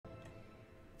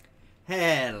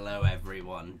Hello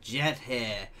everyone, Jet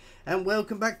here, and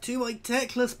welcome back to my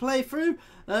Teclis playthrough.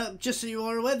 Just so you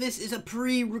are aware, this is a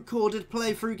pre-recorded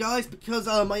playthrough, guys, because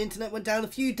my internet went down a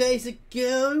few days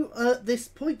ago at this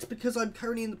point, because I'm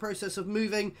currently in the process of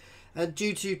moving, and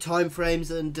due to time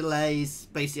frames and delays,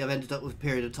 basically I've ended up with a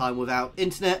period of time without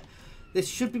internet. This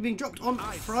should be being dropped on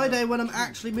Friday when I'm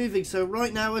actually moving, so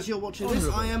right now as you're watching this,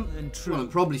 I am, well, I'm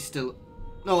probably still...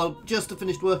 No, I'll just have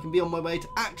finished work and be on my way to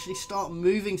actually start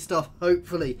moving stuff,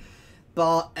 hopefully,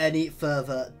 bar any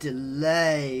further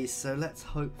delays. So let's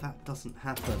hope that doesn't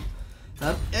happen.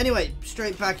 Anyway,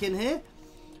 straight back in here.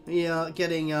 We are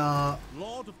getting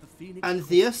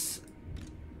Antheus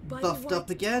buffed up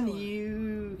again.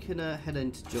 You can head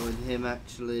in to join him,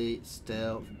 actually,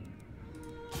 still.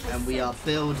 And we are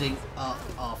building up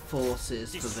our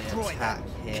forces for the attack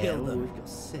here. Oh, we've got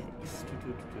 6.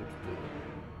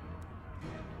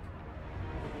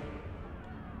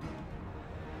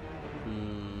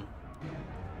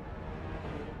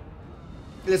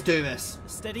 Let's do this. A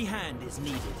steady hand is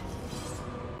needed.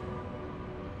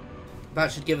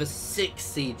 That should give us 6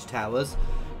 siege towers,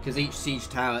 because each siege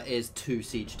tower is 2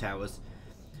 siege towers.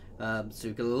 So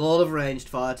we've got a lot of ranged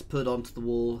fire to put onto the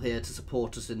wall here to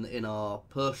support us in our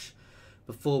push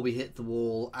before we hit the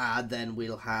wall, and then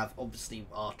we'll have obviously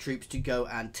our troops to go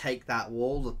and take that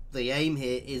wall. The aim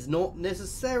here is not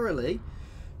necessarily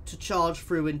to charge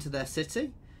through into their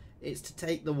city. It's to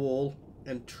take the wall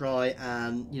and try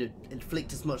and, you know,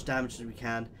 inflict as much damage as we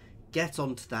can, get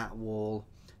onto that wall,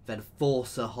 then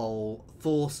force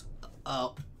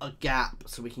up a gap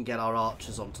so we can get our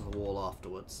archers onto the wall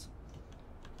afterwards.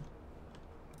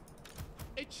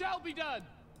 It shall be done.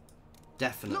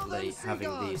 Definitely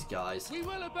having these guys. We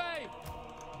will obey.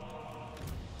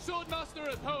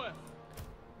 Swordmaster of Hoeth.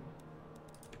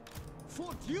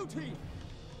 For duty.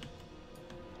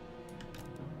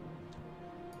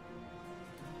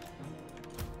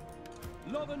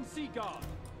 Loven Seaguard.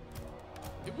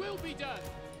 It will be done.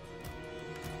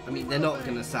 I mean, they're not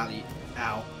going to sally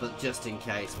out, but just in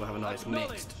case, we'll have a nice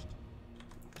mixed.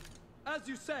 As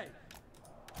you say.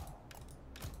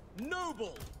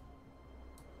 Noble.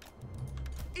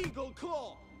 Eagle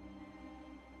Claw.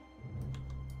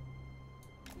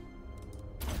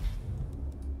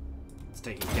 Let's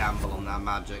take a gamble on that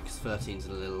magic, because 13's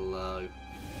a little low.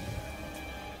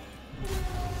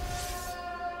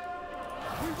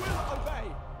 We will obey.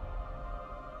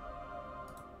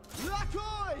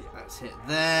 Lacoy! Let's hit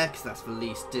there, because that's the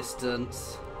least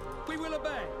distance. We will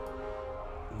obey.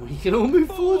 We can all move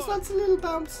forwards, that's a little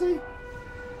bouncy.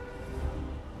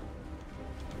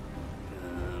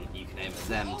 You can aim for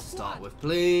them to start with,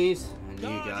 please. And you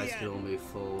guys can all move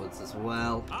forwards as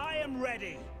well. I am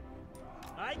ready.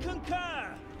 I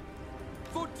concur.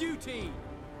 For duty.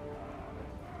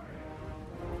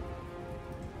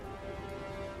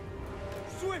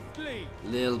 Swiftly. A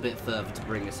little bit further to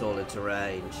bring us all into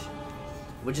range.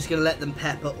 We're just going to let them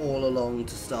pepper all along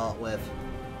to start with.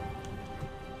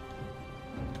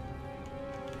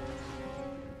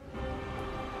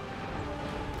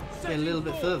 Okay, a little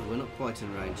bit further. We're not quite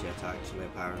in range yet, actually,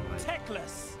 apparently.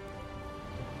 Teclis.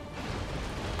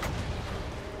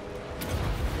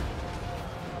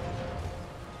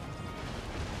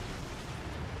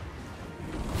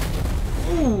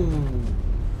 Ooh!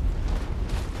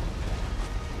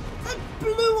 That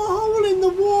blew a hole in the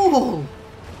wall!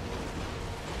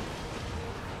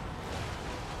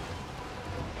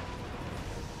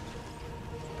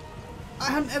 I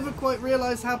hadn't ever quite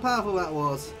realised how powerful that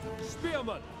was.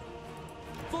 Spearman.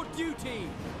 For duty.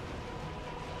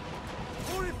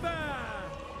 Orifan.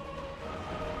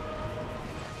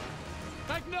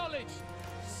 Acknowledged.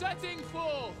 Setting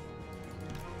forth.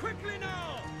 Quickly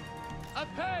now.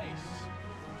 Apace.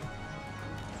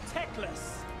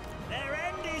 Teclis. Their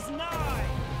end is nigh.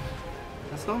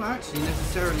 That's not actually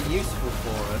necessarily useful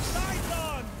for us. Light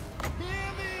on.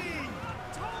 Hear me.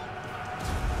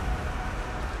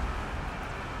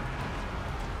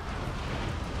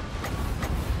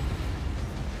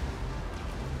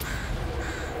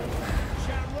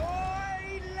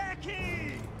 Charoy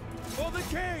Lecky. For the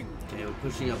king. Okay, we're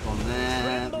pushing up on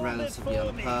there, relatively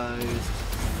unopposed.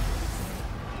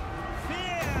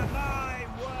 Fear my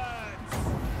words.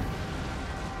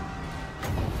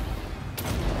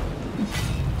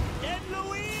 En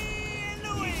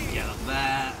Louis. Get up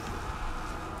there.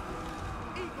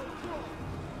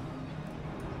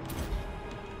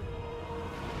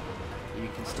 You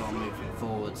can start moving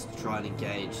forwards to try and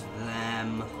engage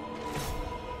them.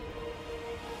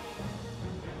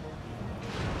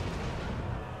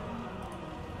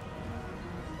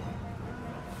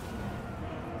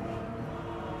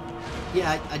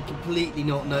 Yeah, I completely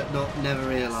never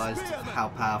realised how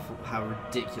powerful, how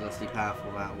ridiculously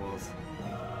powerful that was.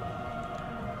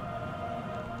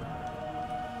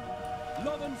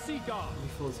 Northern Sea Guard. I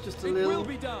thought it's just a It little. will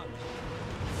be done.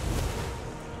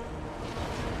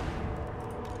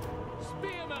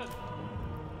 Spearman.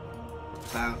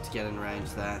 About to get in range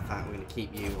there. In fact, we're going to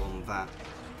keep you on that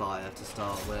fire to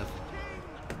start with.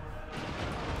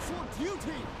 For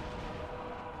duty.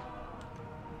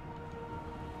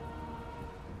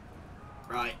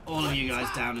 Right, all of you guys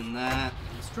down in there.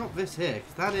 Let's drop this here,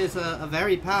 because that is a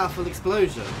very powerful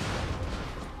explosion.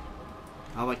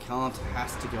 Oh, I can't. It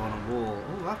has to go on a wall.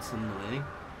 Oh, that's annoying.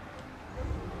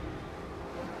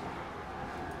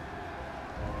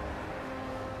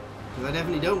 Because I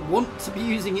definitely don't want to be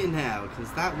using it now,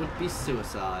 because that would be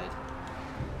suicide.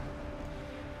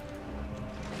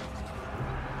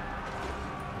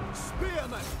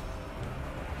 Spearman.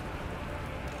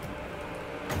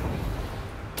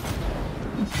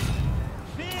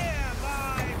 Fear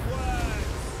my words.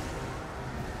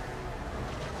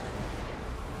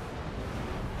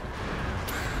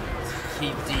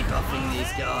 Keep debuffing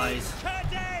these guys.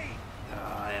 Today.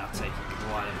 They are taking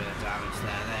quite a bit of damage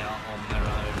there. They are on their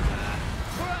own there.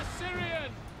 For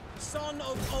Assyrian. Son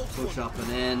of Ultron. Push up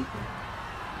and in.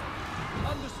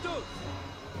 Understood.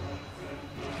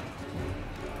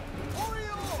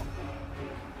 Oriole.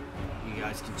 You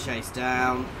guys can chase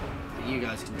down. You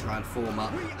guys can try and form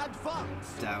up We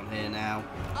advance. down here now.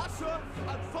 Asher,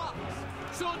 advance.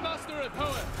 Swordmaster and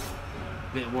poet.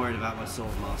 Bit worried about my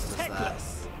swordmasters there.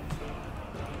 Teclis.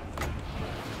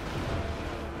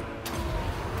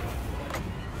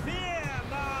 Fear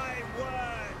my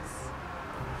words.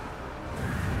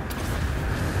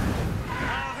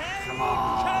 Come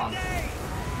on. Today.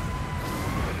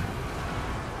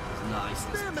 Nice.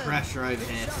 There's pressure over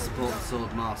here to support the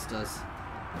swordmasters.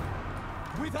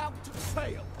 Without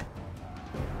fail.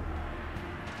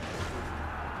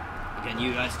 Again,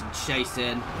 you guys can chase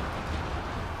in.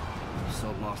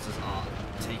 Swordmasters are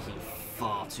taking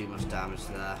far too much damage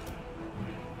there.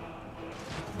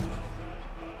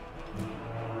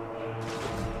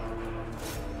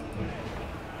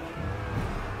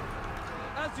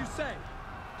 As you say.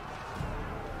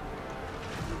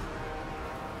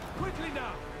 Quickly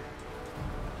now.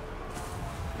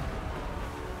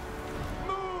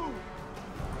 Move.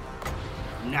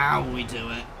 Now we do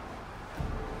it.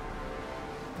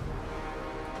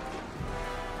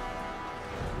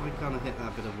 We're gonna hit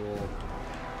that bit of wall.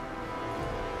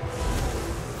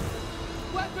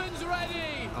 Weapons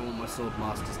ready. I want my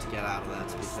swordmasters to get out of there,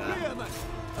 to be fair. Spearman.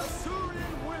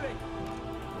 Assyrian willing.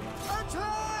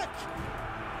 Attack.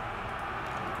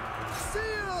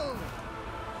 Seal.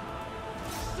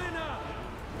 Sinner.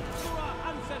 For our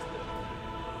ancestors.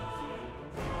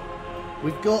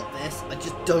 We've got this. I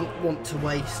just don't want to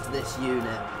waste this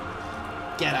unit.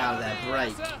 Get out of there.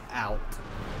 Break out.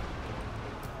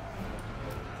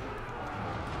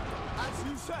 As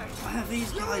you say. Why are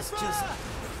these guys just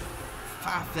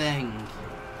faffing?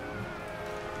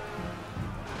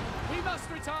 We must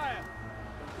retire.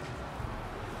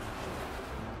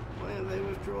 Why are they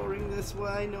withdrawing this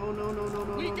way? No, no, no, no,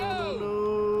 no, We no, go.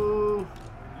 no,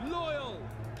 no. Loyal.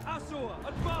 Assur,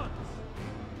 advance.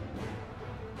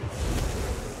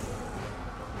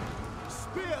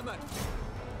 Spearman.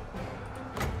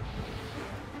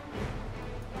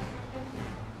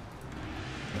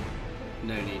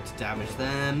 No need to damage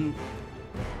them.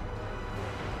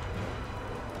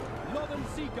 Northern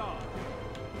Sea Guard.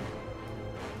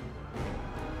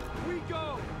 We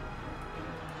go.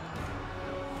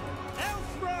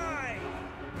 Elfry.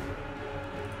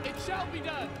 It shall be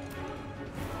done.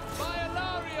 By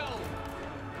Alariel.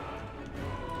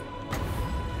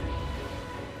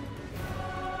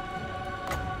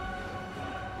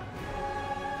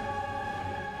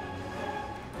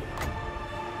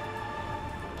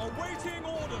 Awaiting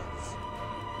orders.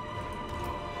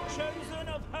 Chosen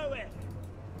of Hoeth.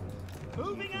 You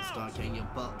Moving can out. start getting your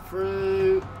butt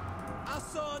through.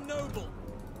 Assar Noble.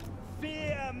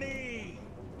 Fear me.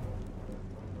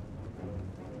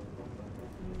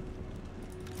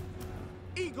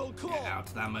 Eagle Claw. Get out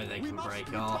of that mode, they We can must break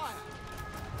retire. off.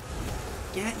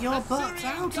 Get your butts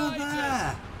Assyrian out of guides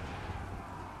there!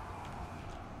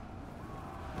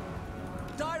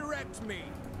 Direct me.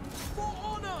 For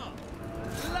honor.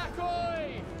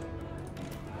 Lacoy.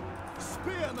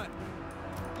 Spearman.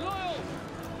 Loyal.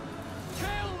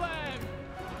 Kill them.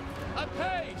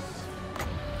 Apace.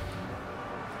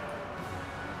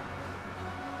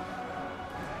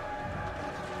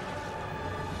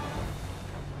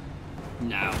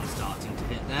 Now we're starting to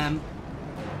hit them.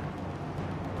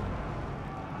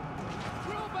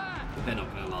 Draw back. They're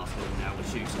not going to last now we're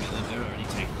shooting at them. They're already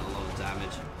taking a lot of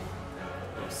damage.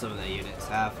 Well, some of their units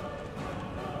have.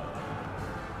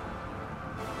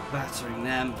 Battering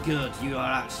them. Good, you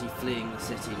are actually fleeing the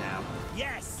city now.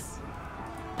 Yes!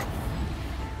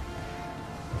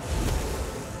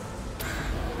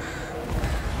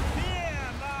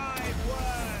 Hear my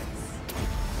words!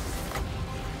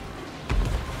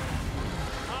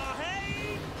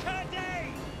 Ahei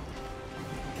Kadei!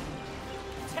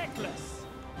 Teclis!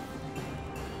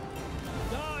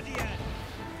 Guardian!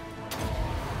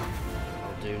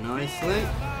 I'll do nicely.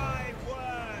 Hear my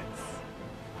words!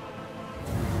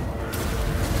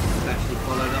 Especially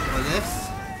followed up by this.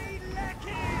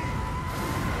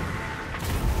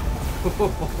 I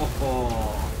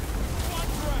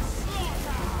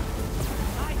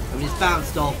mean, it's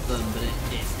bounced off them, but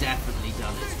it's definitely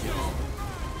done its job.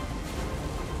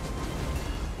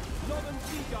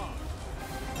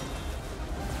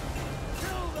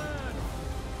 Kill them!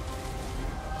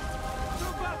 To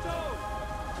battle!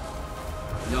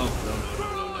 No.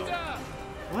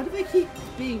 Why do they keep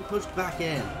being pushed back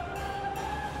in?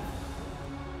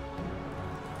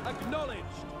 Acknowledged.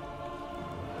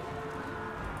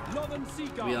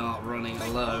 We are running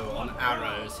low on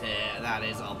arrows here. That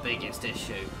is our biggest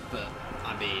issue. But,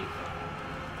 I mean...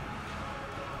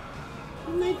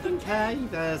 Make them pay.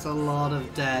 There's a lot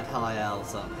of dead high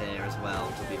elves up here as well,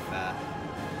 to be fair.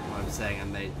 I'm saying I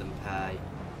made them pay.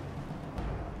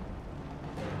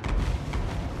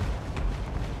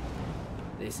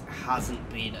 This hasn't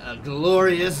been a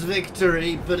glorious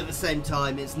victory, but at the same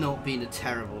time it's not been a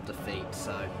terrible defeat,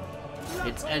 so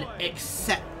it's an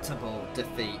acceptable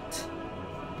defeat.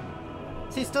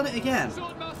 See, it's done it again.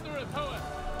 Swordmaster of Hoeth.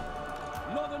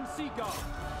 Northern Sea Guard.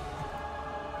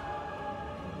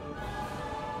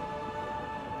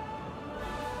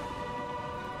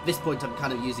 At this point I'm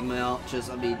kind of using my archers.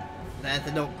 I mean,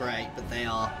 they're not great, but they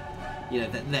are, you know,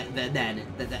 they're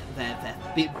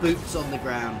boots on the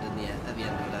ground at the end of the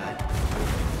day.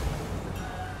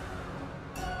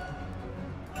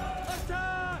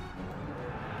 Attack!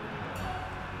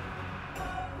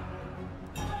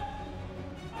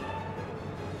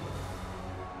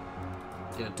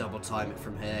 Gonna double time it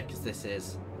from here because this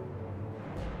is.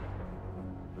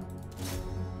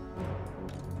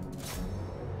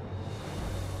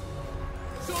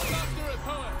 Swordmaster of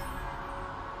Hoeth.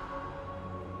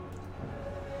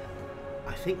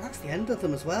 I think that's the end of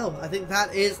them as well. I think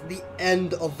that is the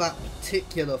end of that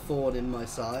particular thorn in my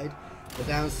side. The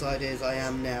downside is I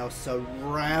am now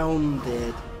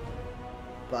surrounded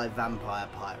by vampire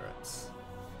pirates.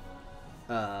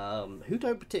 Who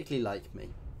don't particularly like me.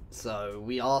 So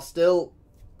we are still,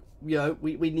 you know,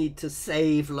 we need to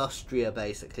save Lustria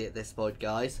basically at this point,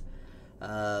 guys.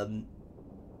 My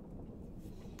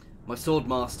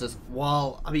Swordmasters,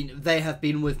 while, I mean, they have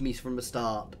been with me from the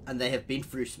start, and they have been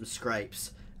through some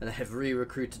scrapes, and they have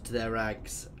re-recruited to their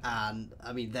ranks, and,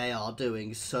 I mean, they are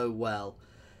doing so well.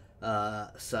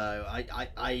 So,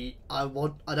 I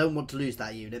don't want to lose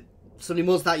that unit. Something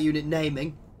was that unit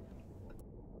naming.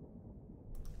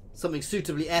 Something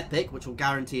suitably epic, which will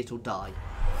guarantee it'll die.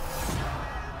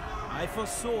 I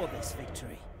foresaw this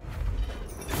victory.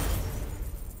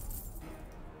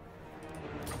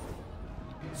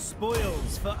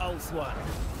 Spoils for Ulthwan.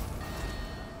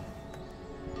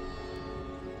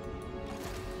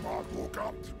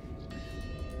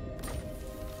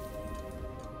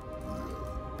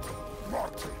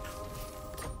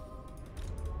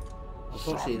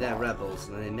 Unfortunately, they're rebels,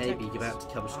 and they may be about to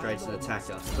come straight and attack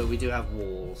us, but we do have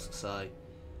walls, so...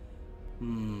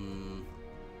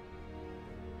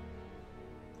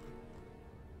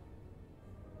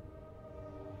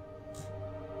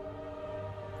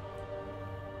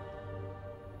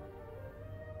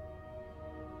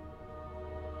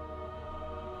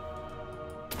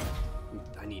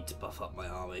 I need to buff up my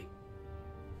army.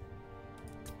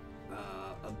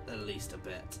 At least a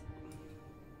bit.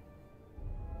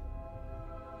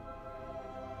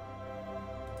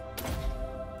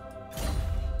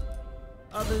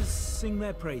 Others sing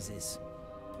their praises.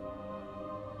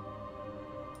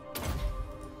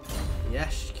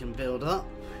 Yesh can build up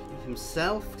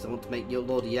himself, because I want to make your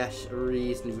Lord Yesh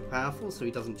reasonably powerful so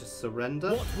he doesn't just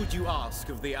surrender. What would you ask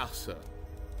of the Asa?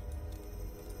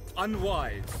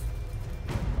 Unwise.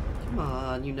 Come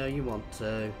on, you know you want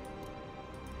to.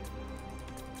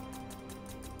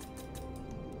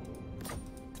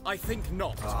 I think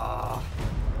not. I'm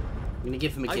going to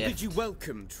give him a gift. I bid you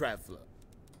welcome, traveller.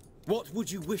 What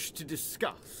would you wish to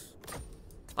discuss?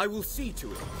 I will see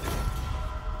to it.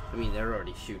 I mean, they're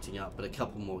already shooting up, but a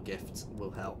couple more gifts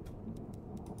will help.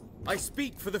 I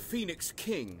speak for the Phoenix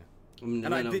King, and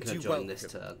I not bid going you to join welcome. this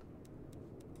turn.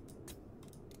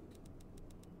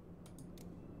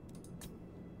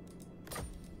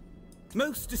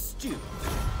 Most astute.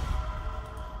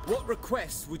 What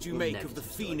requests would you make of the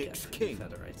Inevitably, I Phoenix guess, King?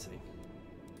 confederating.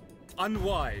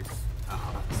 Unwise.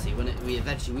 Ah, see, we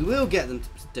eventually will get them to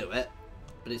do it,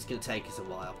 but it's going to take us a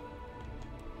while.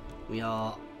 We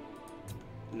are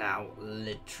now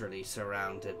literally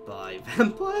surrounded by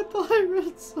vampire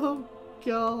pirates. Oh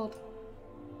god.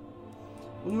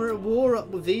 When we're at war up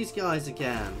with these guys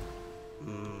again.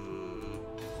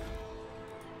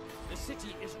 The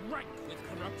city is rank with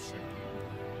corruption.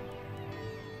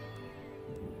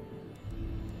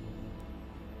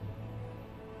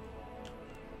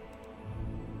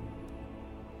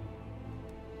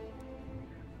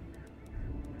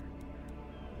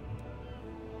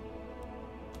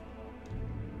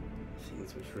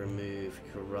 Things which remove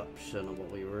corruption are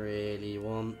what we really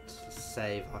want.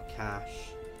 Save our cash.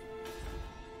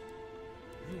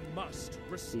 You must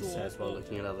restore He says while order.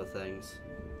 looking at other things.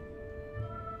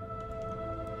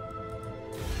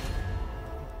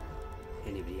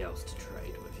 Anybody else to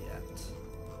trade with yet?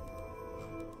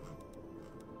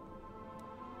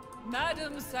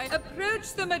 Madam,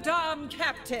 approach the Madame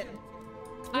Captain.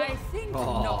 I think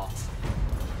Oh. not.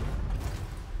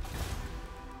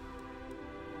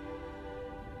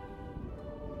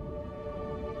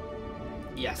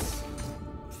 Yes.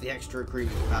 It's the extra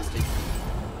recruitment capacity.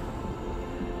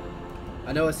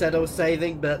 I know I said I was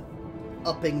saving, but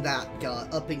upping that guy,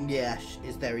 upping Yesh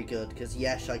is very good, because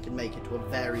Yesh I can make it to a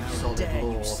very How solid dare you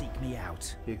lord seek me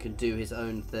out? who can do his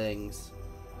own things.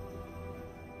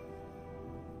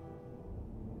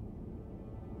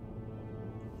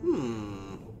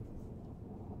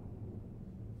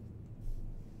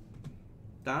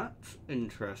 That's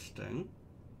interesting.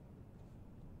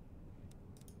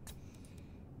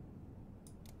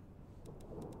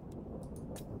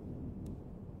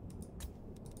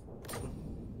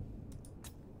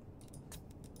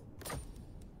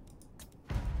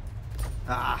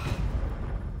 Ah.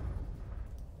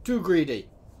 Too greedy.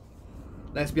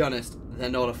 Let's be honest, they're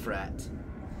not a threat.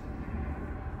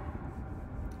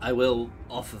 I will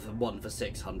offer the one for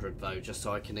 600 though, just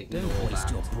so I can ignore Don't waste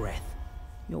that. your breath.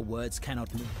 Your words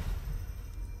cannot move.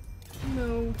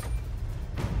 No.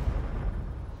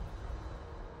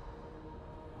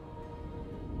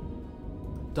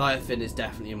 Diafin is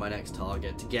definitely my next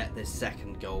target. To get this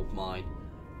second gold mine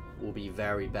will be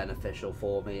very beneficial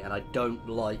for me, and I don't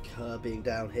like her being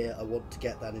down here. I want to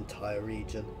get that entire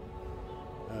region.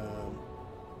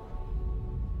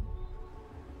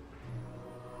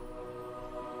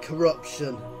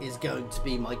 Corruption is going to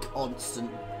be my constant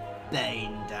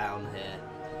bane down here,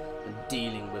 and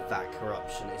dealing with that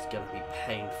corruption is going to be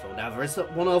painful. Now there is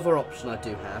one other option I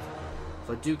do have. If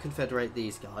I do confederate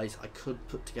these guys, I could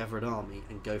put together an army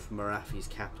and go for Marafi's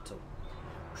capital,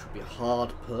 which would be a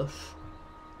hard push,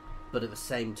 but at the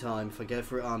same time, if I go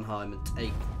for Arnheim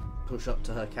and push up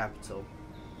to her capital,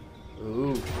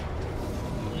 ooh,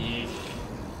 yeesh.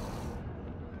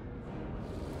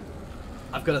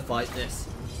 I've got to fight this.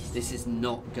 This is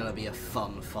not going to be a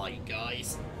fun fight,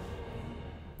 guys.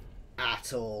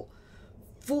 At all.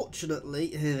 Fortunately,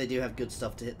 they do have good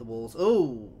stuff to hit the walls.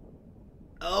 Oh!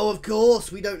 Oh, of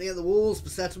course! We don't hit the walls. The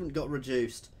settlement got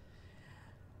reduced.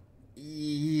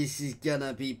 This is going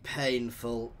to be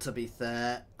painful, to be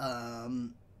fair. I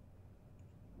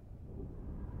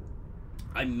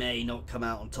may not come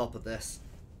out on top of this.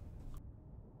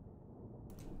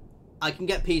 I can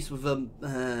get peace with them.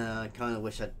 I kind of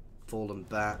wish I'd fallen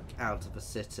back out of the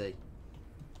city.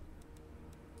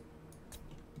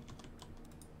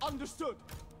 Understood.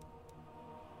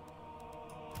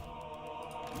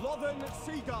 Lothern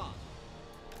Seaguard.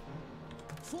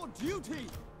 For duty.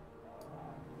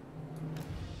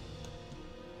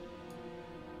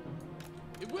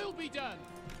 It will be done.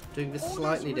 Doing this Orders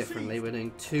slightly received. differently. We're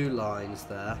doing 2 lines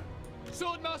there.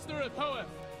 Swordmaster of Hoeth.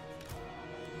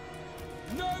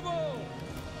 Noble.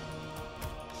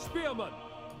 Spearman.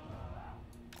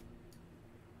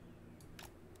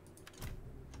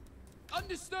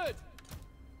 Understood.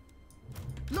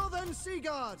 Lothern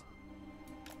Seaguard.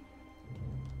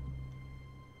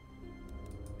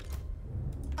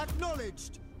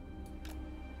 Acknowledged.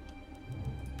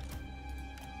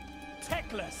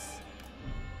 Teclis!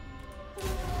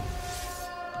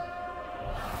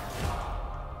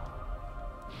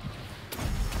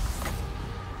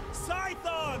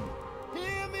 Scython!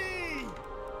 Hear me.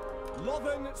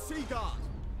 Lothern Seaguard.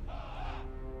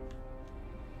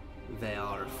 They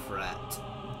are a threat.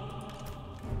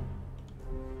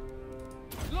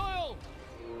 Loyal.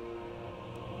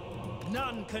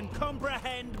 None can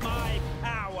comprehend my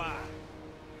power!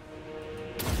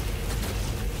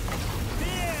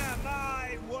 Hear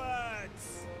my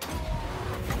words!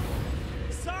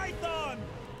 Scython!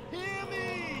 Hear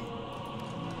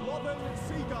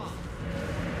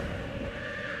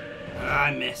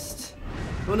I missed.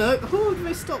 Oh no, oh,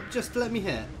 they stopped just to let me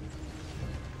hit.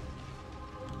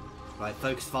 Right,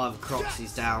 focus 5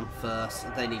 Croxies down first.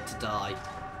 They need to die.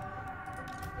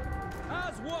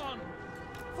 As one.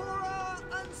 For our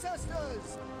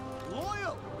ancestors!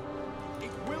 Loyal!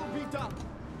 It will be done.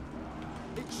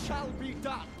 It shall be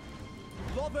done.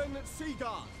 Lothern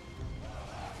Seaguard.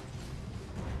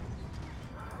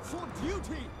 For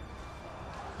duty!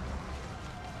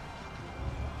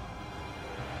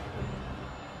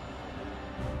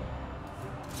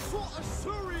 For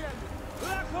Assyrian!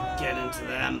 Get into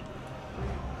them.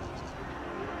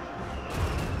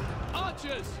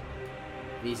 Archers!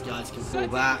 These guys can pull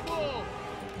Setting back. forth.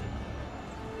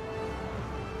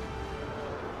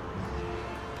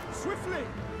 Swiftly!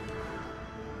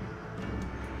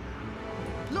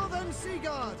 Lothern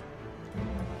Seaguard!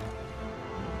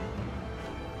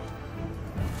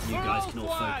 You guys can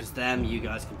all focus them. You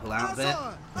guys can pull out a bit.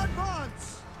 Azar,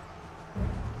 advance!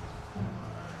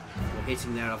 We're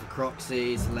hitting their other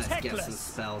Croxies. Let's get Teclis. some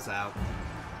spells out.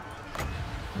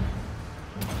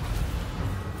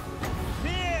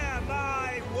 Fear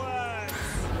my words.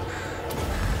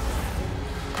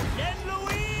 Yen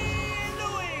Louis,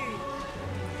 Louis.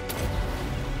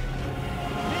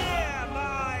 Fear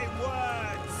my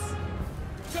words.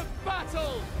 To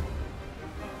battle!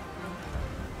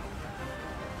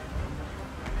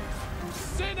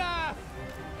 Sinaf!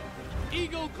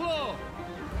 Eagle Claw!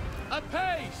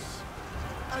 Apace!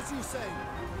 As you say.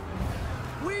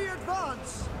 We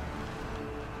advance!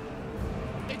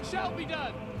 It shall be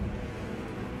done!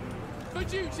 For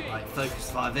duty! Right,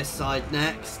 focus 5 this side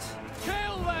next.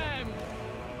 Kill them!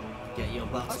 Get your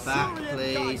butts back,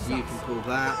 please. You can pull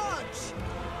back. March!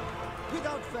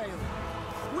 Without fail.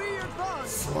 We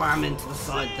advance! Slam into the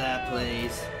side there,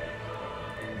 please.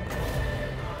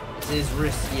 It is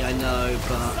risky, I know,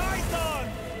 but Python.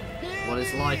 what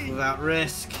is life without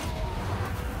risk?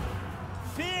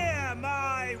 Fear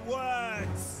my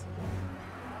words.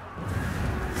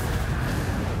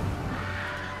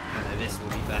 I know this will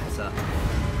be better.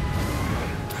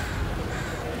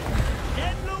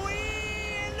 Yen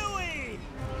Louis, Louis.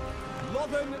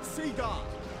 Lothern Seaguard!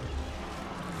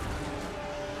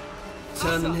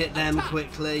 Turn and hit them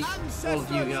quickly. All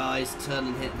of you guys, turn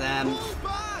and hit them. Pull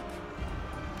back!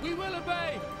 We will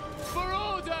obey! For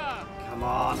order! Come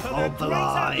on, For hold the greater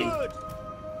line. good.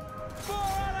 For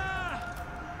honor.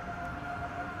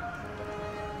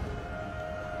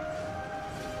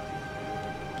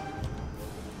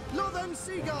 Lothern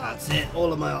Seaguard! That's it.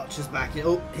 All of my archers back in.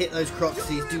 Oh, hit those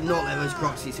Croxies. Do not let those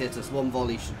Croxies hit us. One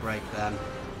volley should break them.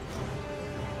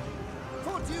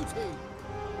 For duty!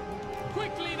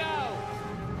 Quickly now!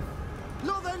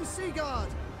 Lothern Seaguard!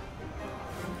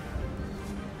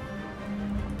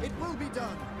 It will be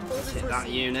done. Let's hit that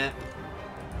unit.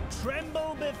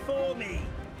 Tremble before me.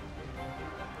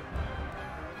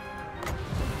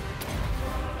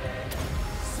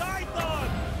 Scython.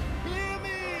 Hear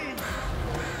me.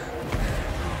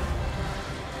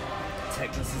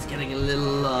 Teclis is getting a little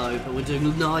low, but we're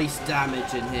doing nice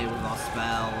damage in here with our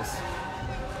spells.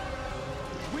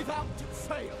 Without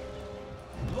fail.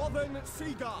 Lothern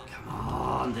Seaguard! Come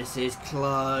on, this is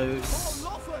close. For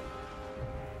Lothern!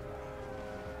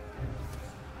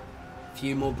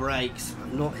 Few more breaks.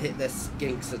 I've not hit their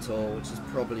skinks at all, which has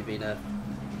probably been a...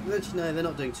 Actually, no, they're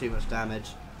not doing too much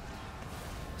damage.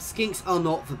 Skinks are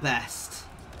not the best,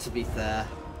 to be fair.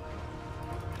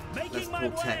 Let's Making pull my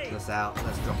way. Teclis out.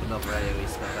 Let's drop another AoE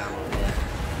spell down on here.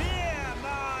 Fear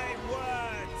my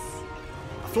words.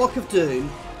 A Flock of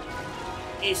Doom.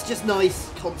 It's just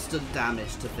nice, constant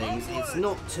damage to things. It's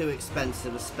not too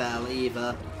expensive a spell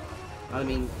either. I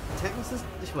mean, Teclis is,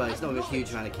 well, he's not got a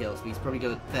huge amount of kills, but he's probably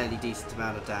got a fairly decent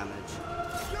amount of damage.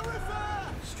 Purify!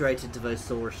 Straight into those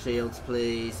Saurus shields,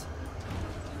 please.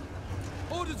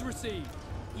 Orders received!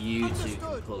 You two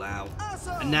can pull out.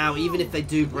 And now, even if they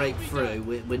do break through,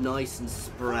 we're nice and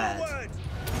spread. Forward.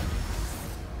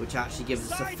 Which actually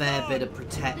gives us a fair bit of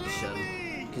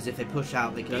protection. Because if they push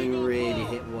out, they can only really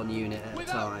hit one unit at a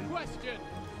Without time. question!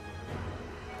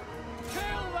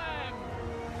 Kill them!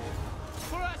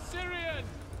 For Assyrian!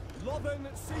 Lothern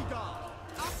Seaguard!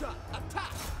 Asa,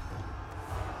 attack!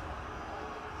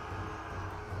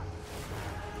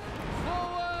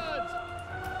 Forward!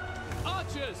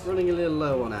 Archers! Running a little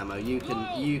low on ammo. You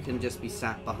can just be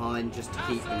sat behind just to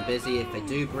keep them busy if they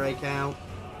do break out.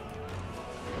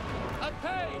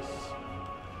 Apace!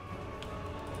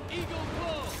 Eagle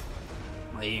Claw!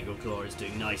 My Eagle Claw is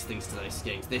doing nice things to those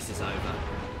skinks. This is over.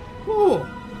 Whew.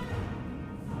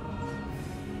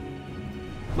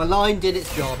 My line did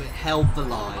its job, it held the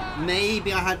line.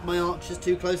 Maybe I had my archers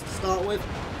too close to start with,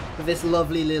 but this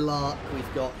lovely little arc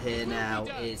we've got here now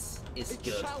is It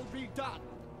good. shall be done.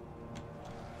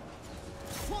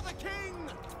 For the king!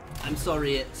 I'm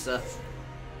sorry, it's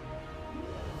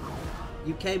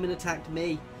you came and attacked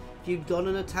me. If you'd gone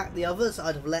and attacked the others,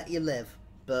 I'd have let you live.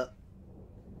 But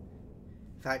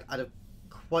in fact, I'd have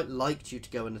quite liked you to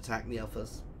go and attack the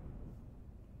others.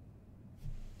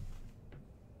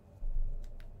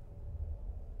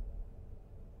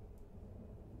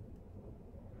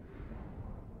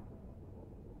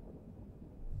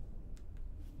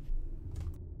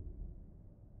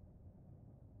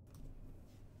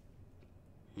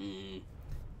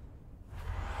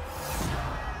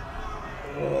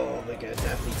 Oh, they're going to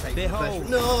definitely take Behold, the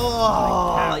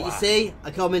No! You see?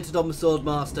 I commented on the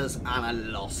Swordmasters and I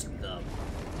lost them.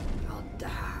 God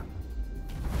damn.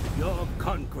 your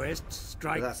conquest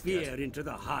strikes That's good. fear into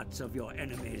the hearts of your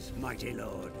enemies, mighty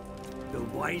lord. The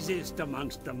wisest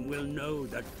amongst them will know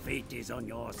that fate is on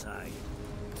your side.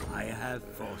 I have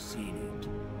foreseen it.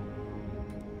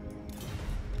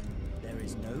 There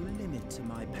is no limit to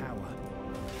my power.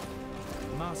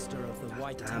 Master of the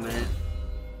White Damn Tower. it.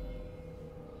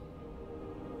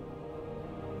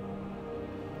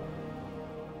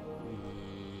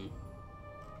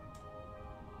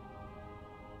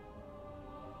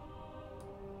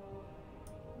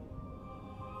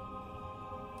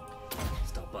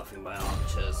 Stop buffing my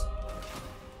archers.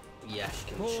 Yash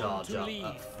can Born charge to up lead.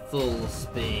 at full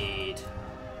speed.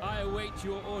 I await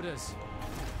your orders.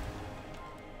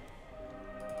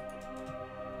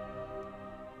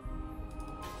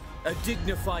 A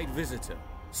dignified visitor.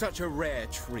 Such a rare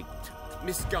treat.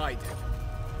 Misguided.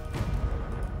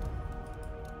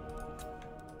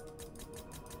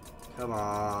 Come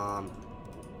on.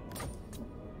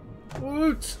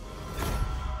 Woot!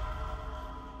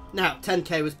 Now,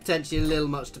 10k was potentially a little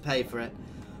much to pay for it,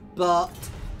 but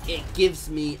it gives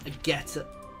me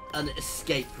an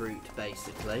escape route,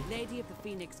 basically. Lady of the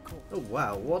Phoenix Court. Oh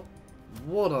wow,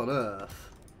 what on earth?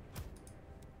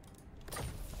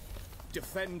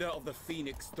 Defender of the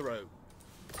Phoenix Throne.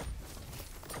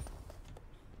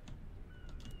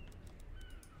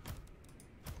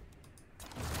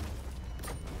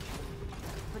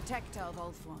 Protector of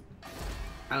Ulthuan.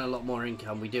 And a lot more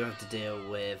income. We do have to deal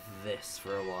with this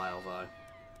for a while, though.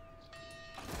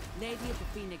 Lady of the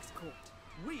Phoenix Court.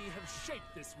 We have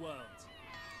shaped this world.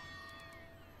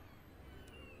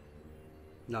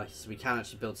 Nice, we can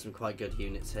actually build some quite good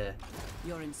units here.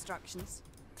 Your instructions.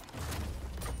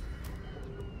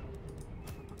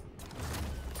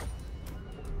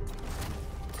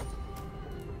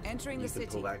 Entering You the can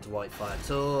city. pull back to Whitefire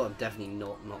Tor. I'm definitely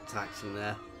not taxing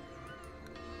there.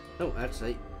 Oh,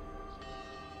 actually.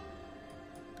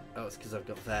 Oh, it's because I've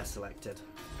got there selected.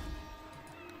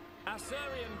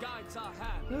 Assyrian guides our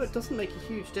hands. No, it doesn't make a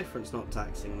huge difference not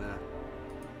taxing there.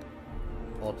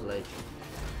 Oddly.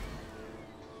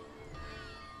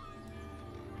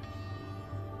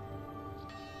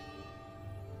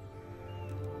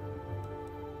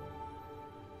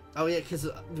 Oh yeah, because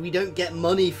we don't get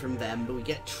money from them, but we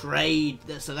get trade,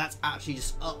 so that's actually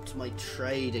just upped my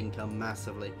trade income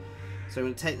massively. So I'm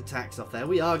going to take the tax off there.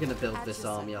 We are going to build this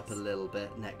army up a little bit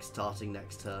starting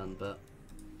next turn, but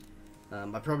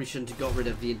I probably shouldn't have got rid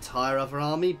of the entire other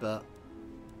army, but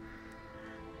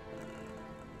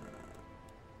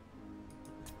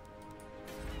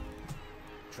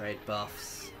trade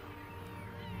buffs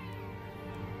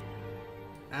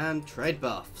and trade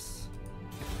buffs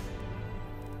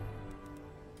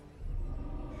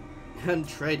and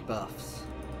trade buffs.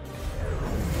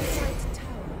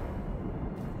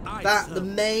 The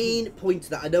main point of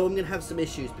that, I know I'm going to have some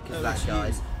issues because of that,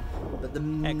 guys, but the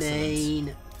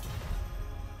main...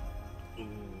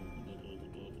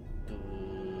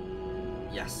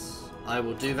 Yes, I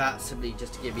will do that simply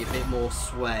just to give you a bit more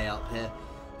sway up here.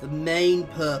 The main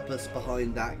purpose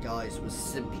behind that, guys, was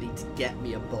simply to get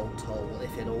me a bolt hole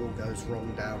if it all goes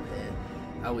wrong down here.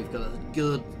 And we've got a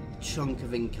good chunk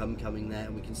of income coming there,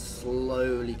 and we can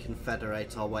slowly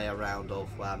confederate our way around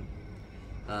Ulthuan.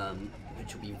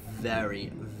 Which will be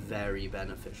very, very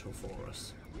beneficial for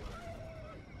us.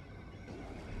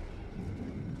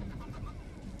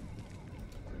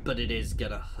 But it is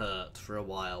gonna hurt for a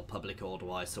while, public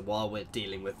order-wise, so while we're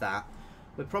dealing with that,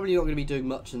 we're probably not going to be doing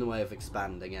much in the way of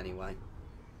expanding anyway.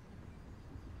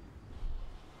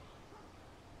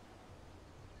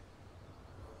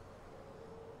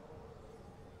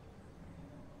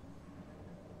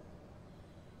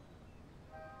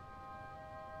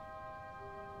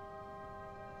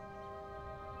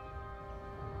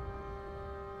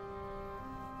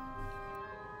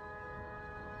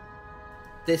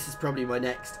 this is probably my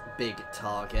next big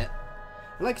target.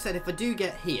 And like I said, if I do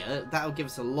get here, that'll give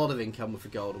us a lot of income with the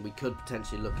gold, and we could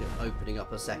potentially look at opening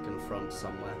up a second front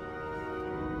somewhere.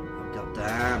 Oh, god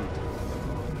damn.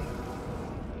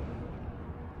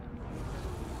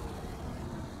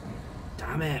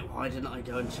 Damn it, why didn't I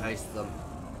go and chase them?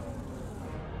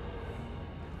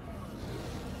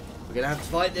 We're going to have to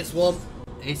fight this one.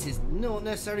 This is not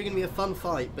necessarily going to be a fun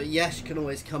fight, but Yesh can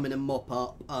always come in and mop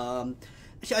up.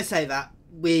 Should I say that?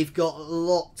 We've got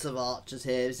lots of archers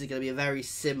here. This is going to be a very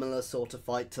similar sort of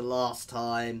fight to last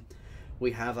time.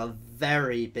 We have a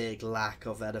very big lack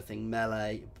of anything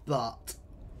melee, but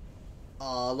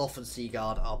our Loth and Sea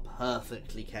Guard are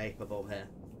perfectly capable here.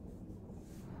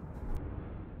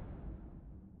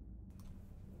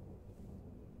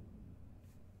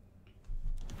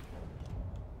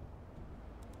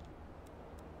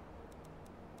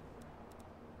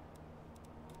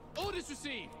 Orders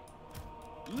received.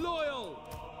 Loyal.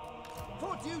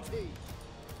 For duty.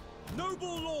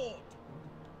 Noble lord.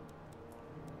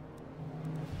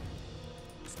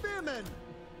 Spearmen.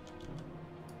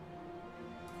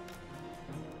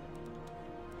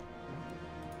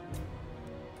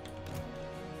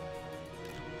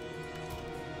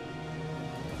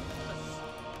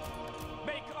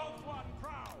 Make of one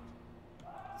proud.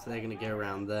 So they're going to go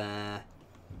around there.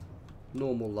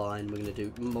 Normal line, we're going to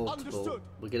do multiple. Understood.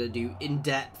 We're going to do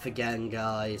in-depth again,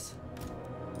 guys.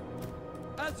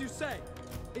 As you say,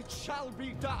 it shall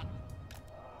be done.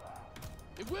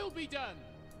 It will be done.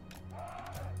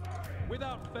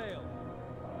 Without fail.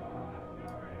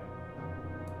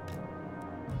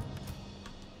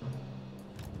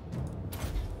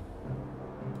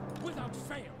 Without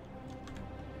fail.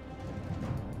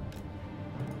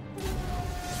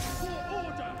 For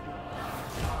order.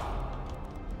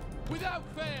 Without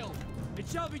fail. It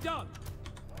shall be done.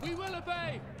 We will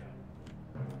obey.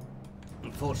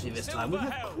 Unfortunately this time we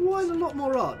have quite a lot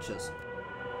more archers.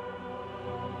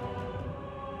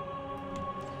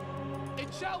 It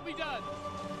shall be done.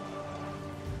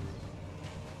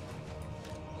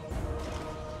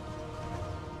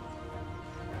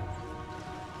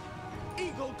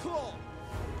 Eagle claw.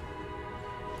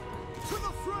 To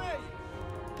the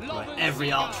fray. Right,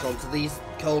 every archer onto these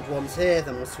cold ones here,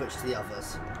 then we'll switch to the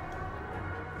others.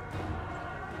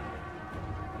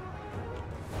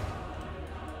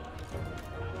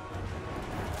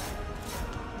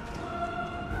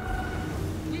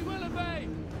 We will obey.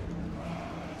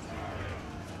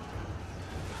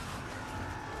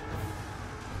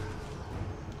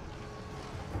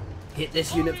 Hit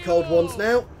this unit of cold ones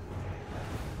now.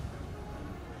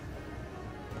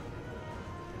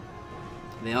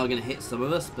 They are going to hit some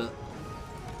of us, but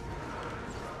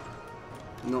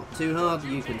not too hard.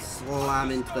 You can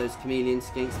slam into those chameleon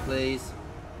skinks, please.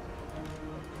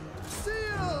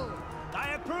 Seal.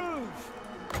 I approve.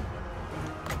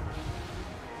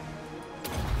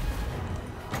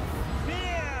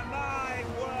 Hear my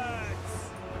words.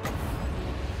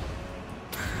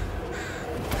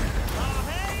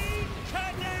 Ahey,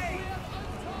 Caledor.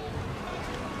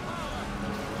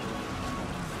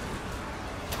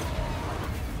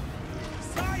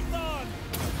 Scython,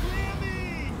 clear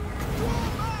me. Draw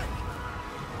back.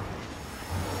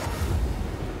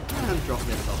 And drop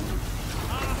this on them.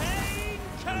 Ahey,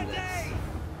 And this.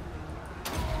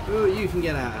 Caledor. Ooh, you can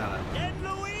get out, Alan. Get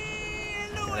Louis,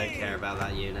 I don't care about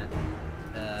that unit.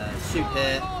 Shoot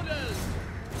here. Orders.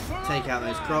 Take out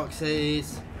those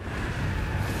Croxies.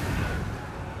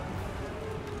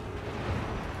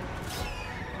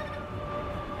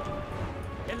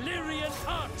 Illyrian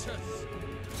archers.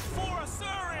 For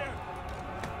Assyria.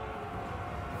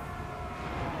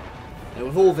 And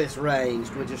with all this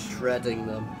ranged, we're just shredding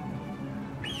them.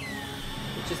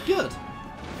 Which is good.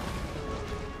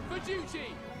 For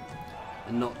duty.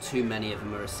 And not too many of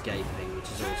them are escaping, which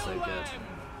is also good.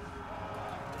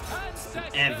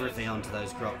 Ancestors. Everything onto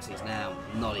those Croxies now.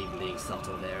 Not even being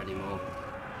subtle here anymore.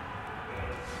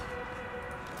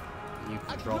 You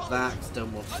can drop that, 'cause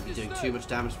don't want to be doing too much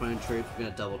damage to my own troops. We're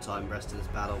going to double time the rest of this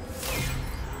battle.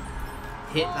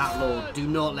 Hit that lord. Do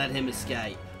not let him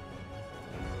escape.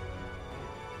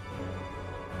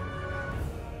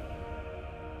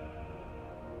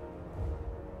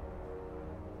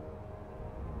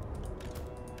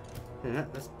 Yeah,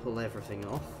 let's pull everything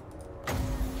off.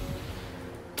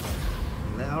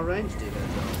 Let our range do their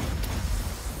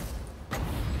job.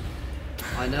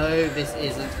 I know this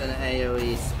isn't an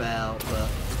AoE spell, but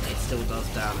it still does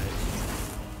damage.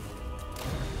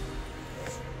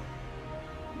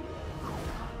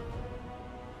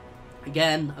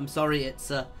 Again, I'm sorry,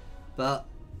 Itza, but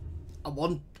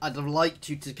I'd have liked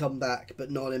you to come back,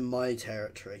 but not in my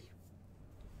territory.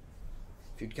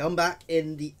 If If you'd come back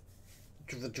in the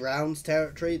Drown's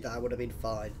territory, that would have been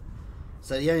fine.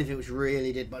 So the only thing which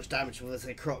really did much damage was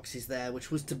the Croxes there,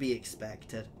 which was to be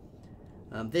expected.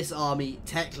 This army,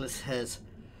 Teclis, has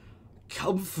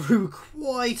come through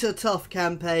quite a tough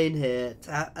campaign here,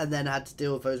 and then had to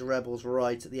deal with those rebels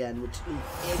right at the end, which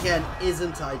again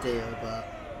isn't ideal, but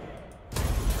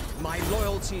My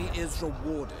loyalty is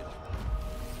rewarded.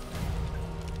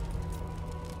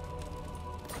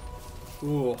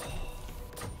 ooh.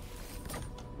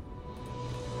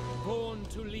 Born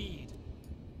to lead.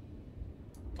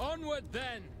 Onward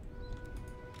then!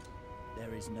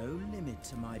 There is no limit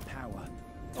to my power.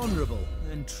 Honorable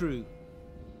and true.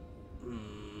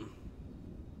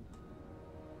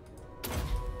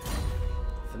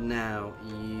 For now,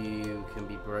 you can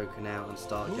be broken out and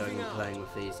start going and playing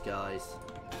with these guys.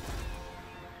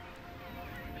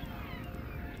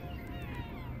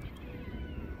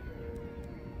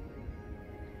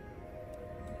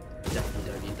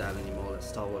 Definitely don't need that anymore. Let's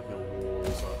start working on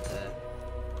walls up there.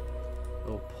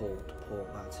 Oh, port,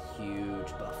 that's a huge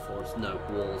buff for us. No,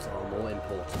 walls are more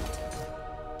important.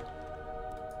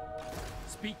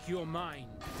 Speak your mind.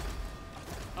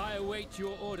 I await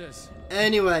your orders.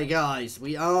 Anyway, guys,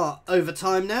 we are over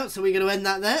time now, so we're going to end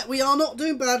that there. We are not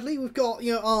doing badly. We've got,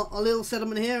 you know, our little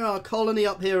settlement here, our colony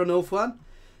up here on North One.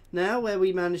 Now, where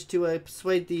we managed to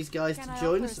persuade these guys to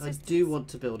join us. I do want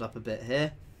to build up a bit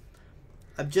here.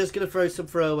 I'm just going to throw some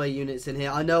throwaway units in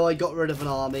here. I know I got rid of an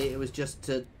army. It was just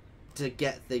to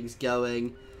get things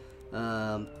going.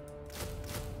 So,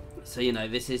 you know,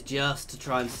 this is just to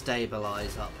try and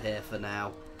stabilise up here for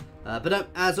now. But no,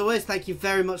 as always, thank you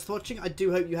very much for watching. I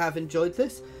do hope you have enjoyed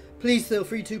this. Please feel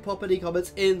free to pop any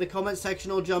comments in the comment section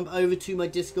or jump over to my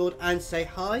Discord and say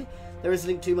hi. There is a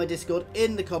link to my Discord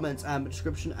in the comments and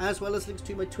description, as well as links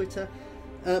to my Twitter,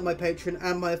 my Patreon,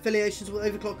 and my affiliations with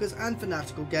Overclockers and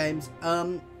Fanatical Games.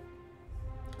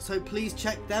 So please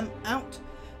check them out.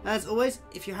 As always,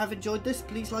 if you have enjoyed this,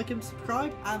 please like and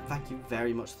subscribe, and thank you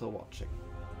very much for watching.